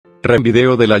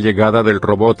video de la llegada del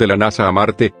robot de la NASA a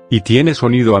Marte, y tiene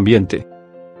sonido ambiente.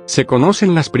 Se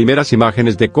conocen las primeras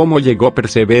imágenes de cómo llegó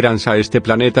Perseverance a este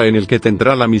planeta en el que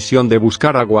tendrá la misión de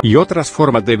buscar agua y otras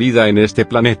formas de vida en este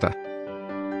planeta.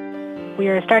 We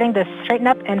are starting the straighten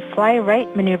up and fly right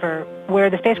maneuver, where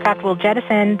the spacecraft will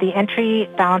jettison the entry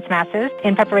balance masses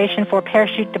in preparation for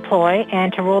parachute deploy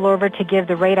and to roll over to give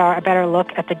the radar a better look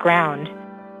at the ground.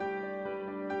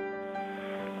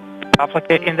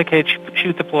 Indicate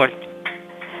chute deploy.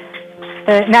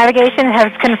 The navigation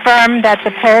has confirmed that the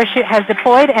parachute has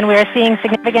deployed and we are seeing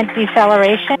significant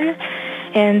deceleration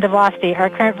in the velocity.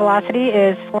 Our current velocity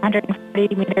is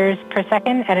 440 meters per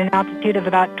second at an altitude of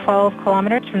about 12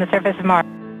 kilometers from the surface of Mars.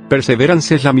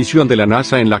 Perseverance es la misión de la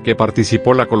NASA en la que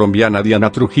participó la colombiana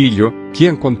Diana Trujillo,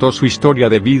 quien contó su historia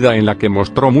de vida en la que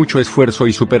mostró mucho esfuerzo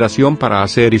y superación para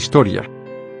hacer historia.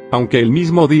 Aunque el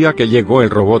mismo día que llegó el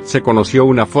robot se conoció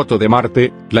una foto de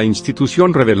Marte, la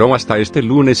institución reveló hasta este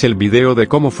lunes el video de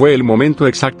cómo fue el momento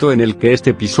exacto en el que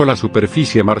este pisó la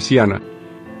superficie marciana.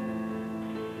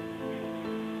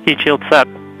 Heat shield set.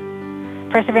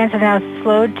 Perseverance is now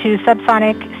slowed to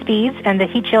subsonic speeds and the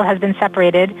heat shield has been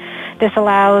separated. This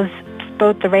allows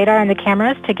both the radar and the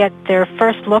cameras to get their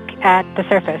first look at the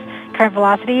surface. Current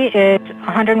velocity is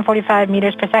 145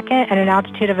 meters per second at an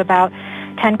altitude of about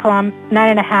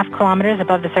 9.5 kilometers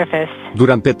above the surface.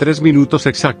 Durante 3 minutos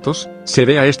exactos, se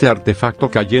ve a este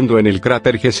artefacto cayendo en el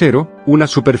cráter G0, una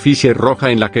superficie roja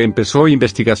en la que empezó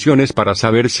investigaciones para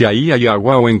saber si ahí hay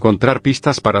agua o encontrar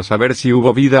pistas para saber si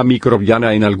hubo vida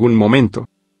microbiana en algún momento.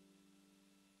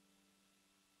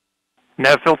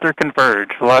 Nav filter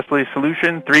converge. Velocity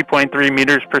solution 3.3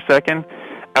 meters per second.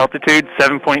 Altitude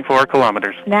 7.4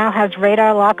 kilometers. Now has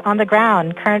radar lock on the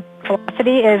ground. Current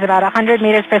velocity is about 100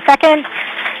 meters per second,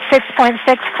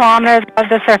 6.6 kilometers above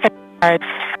the surface of Mars.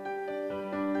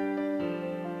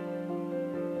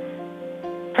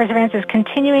 Perseverance is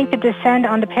continuing to descend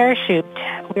on the parachute.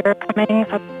 We are coming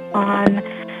up on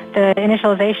the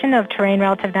initialization of terrain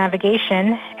relative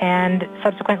navigation and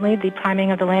subsequently the priming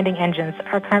of the landing engines.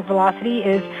 Our current velocity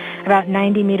is about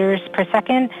 90 meters per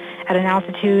second at an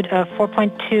altitude of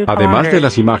 4.2 Además de kilometers.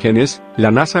 las imágenes,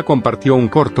 la NASA compartió un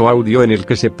corto audio en el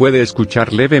que se puede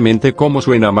escuchar levemente cómo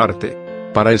suena Marte.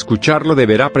 Para escucharlo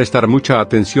deberá prestar mucha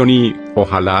atención y,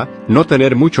 ojalá, no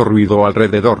tener mucho ruido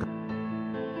alrededor.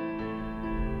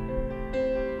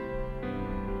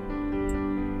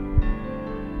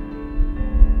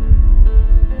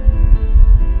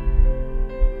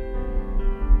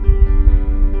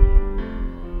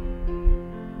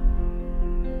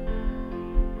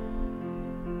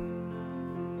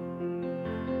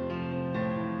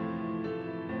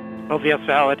 LVS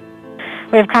valid.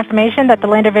 We have confirmation that the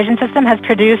lander vision system has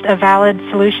produced a valid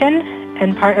solution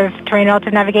and part of terrain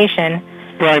relative navigation.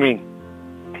 Priming.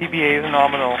 TBA is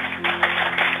nominal.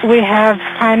 We have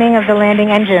priming of the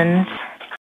landing engines.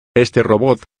 Este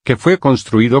robot, que fue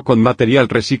construido con material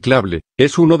reciclable,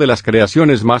 es una de las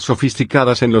creaciones más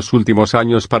sofisticadas en los últimos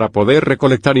años para poder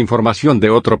recolectar información de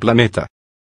otro planeta.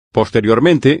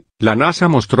 Posteriormente, la NASA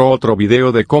mostró otro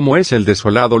video de cómo es el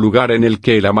desolado lugar en el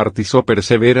que el amartizó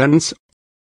Perseverance.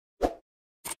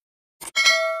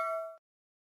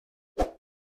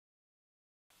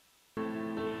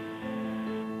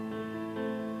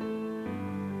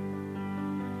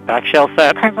 Back shell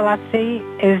set. Current velocity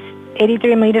is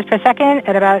 83 meters per second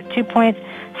at about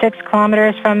 2.6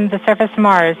 kilometers from the surface of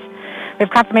Mars. We have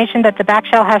confirmation that the back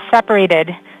shell has separated.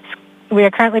 We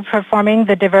are currently performing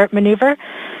the divert maneuver.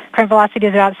 Current velocity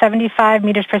is about 75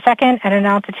 meters per second at an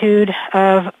altitude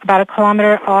of about a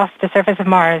kilometer off the surface of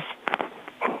Mars.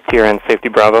 TRN safety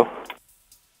Bravo.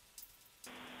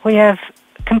 We have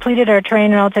completed our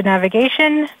terrain relative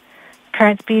navigation.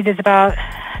 Current speed is about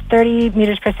 30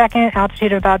 meters per second,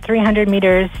 altitude of about 300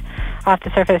 meters off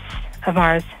the surface of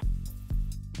Mars.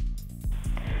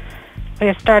 We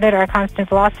have started our constant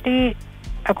velocity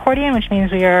accordion, which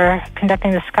means we are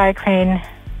conducting the sky crane,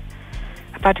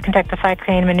 about to conduct the sky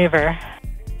crane maneuver.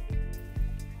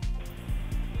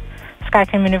 Sky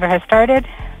crane maneuver has started,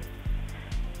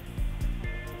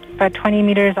 about 20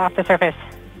 meters off the surface.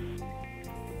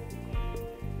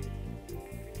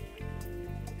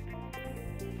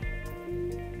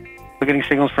 We're getting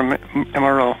signals from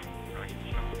MRO.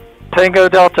 Tango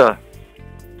Delta.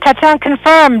 Touchdown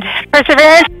confirmed.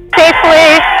 Perseverance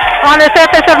safely on the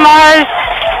surface of Mars,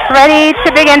 ready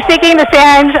to begin seeking the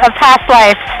signs of past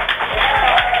life.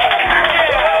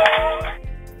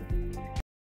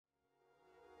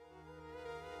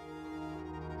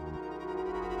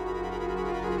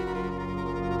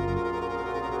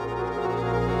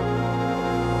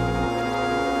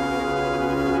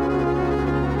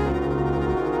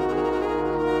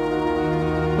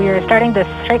 We are starting the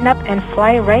straighten up and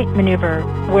fly right maneuver,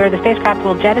 where the spacecraft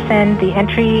will jettison the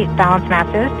entry balance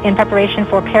masses in preparation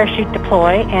for parachute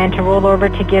deploy and to roll over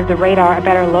to give the radar a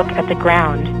better look at the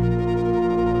ground.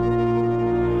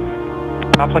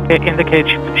 Indicate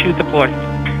chute deploy.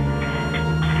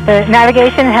 The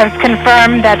navigation has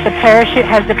confirmed that the parachute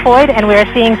has deployed and we are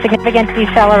seeing significant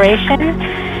deceleration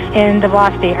in the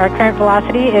velocity. Our current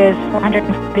velocity is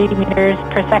 440 meters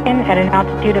per second at an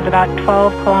altitude of about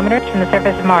 12 kilometers from the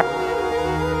surface of Mars.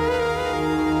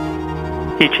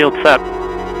 Heat shield set.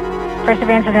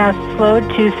 Perseverance is now slowed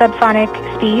to subsonic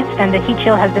speeds and the heat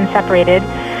shield has been separated.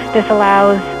 This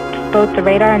allows both the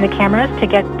radar and the cameras to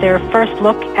get their first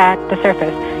look at the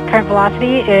surface. Current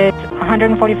velocity is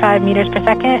 145 meters per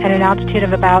second at an altitude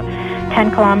of about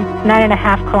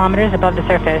 9.5 kilometers above the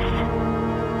surface.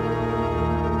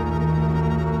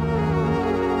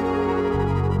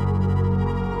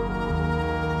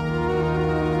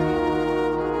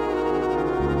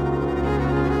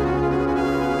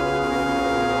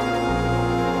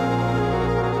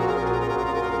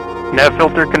 Nav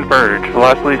filter converge.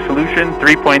 Velocity solution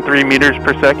 3.3 meters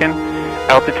per second.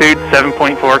 Altitude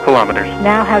 7.4 kilometers.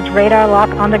 Now has radar lock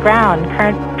on the ground.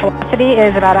 Current velocity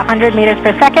is about 100 meters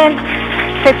per second,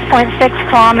 6.6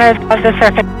 kilometers above the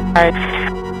surface of Mars.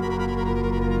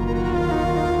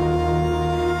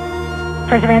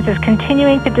 Perseverance is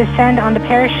continuing to descend on the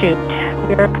parachute.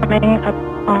 We are coming up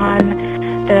on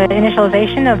the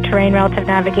initialization of terrain relative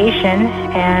navigation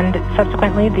and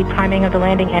subsequently the priming of the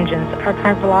landing engines. Our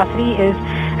current velocity is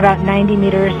about 90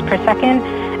 meters per second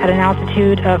at an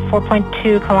altitude of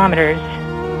 4.2 kilometers.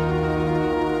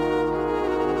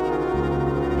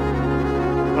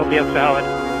 OBS valid.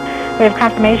 We have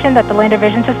confirmation that the lander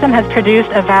vision system has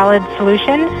produced a valid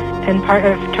solution and part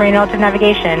of terrain relative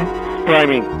navigation.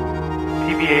 Priming.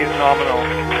 TBA is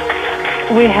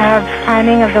nominal. We have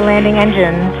priming of the landing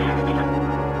engines.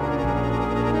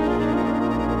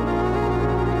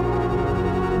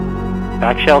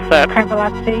 Back shell set. Current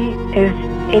velocity is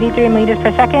 83 meters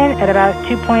per second at about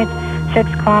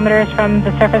 2.6 kilometers from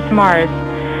the surface of Mars.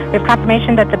 We have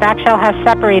confirmation that the back shell has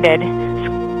separated.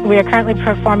 We are currently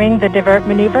performing the divert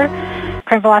maneuver.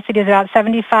 Current velocity is about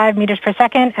 75 meters per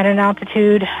second at an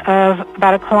altitude of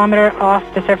about a kilometer off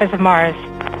the surface of Mars.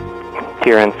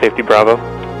 Here end safety Bravo.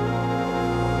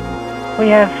 We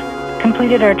have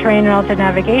completed our terrain relative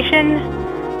navigation.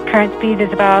 Current speed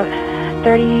is about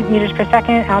 30 meters per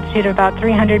second, altitude of about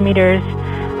 300 meters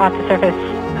off the surface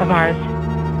of Mars.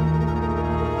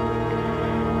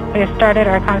 We have started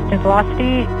our constant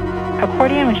velocity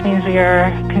accordion, which means we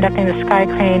are conducting the sky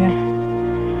crane,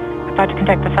 about to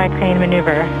conduct the sky crane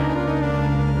maneuver.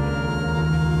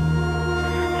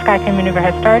 Sky crane maneuver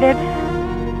has started,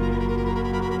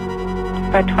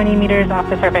 about 20 meters off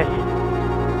the surface.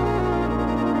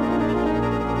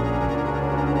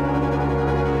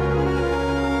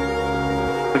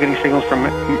 We're getting signals from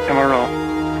MRO.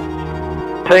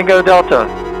 Tango Delta.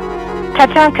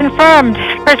 Touchdown confirmed.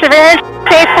 Perseverance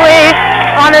safely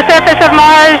on the surface of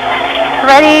Mars,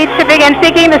 ready to begin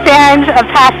seeking the sands of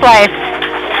past life.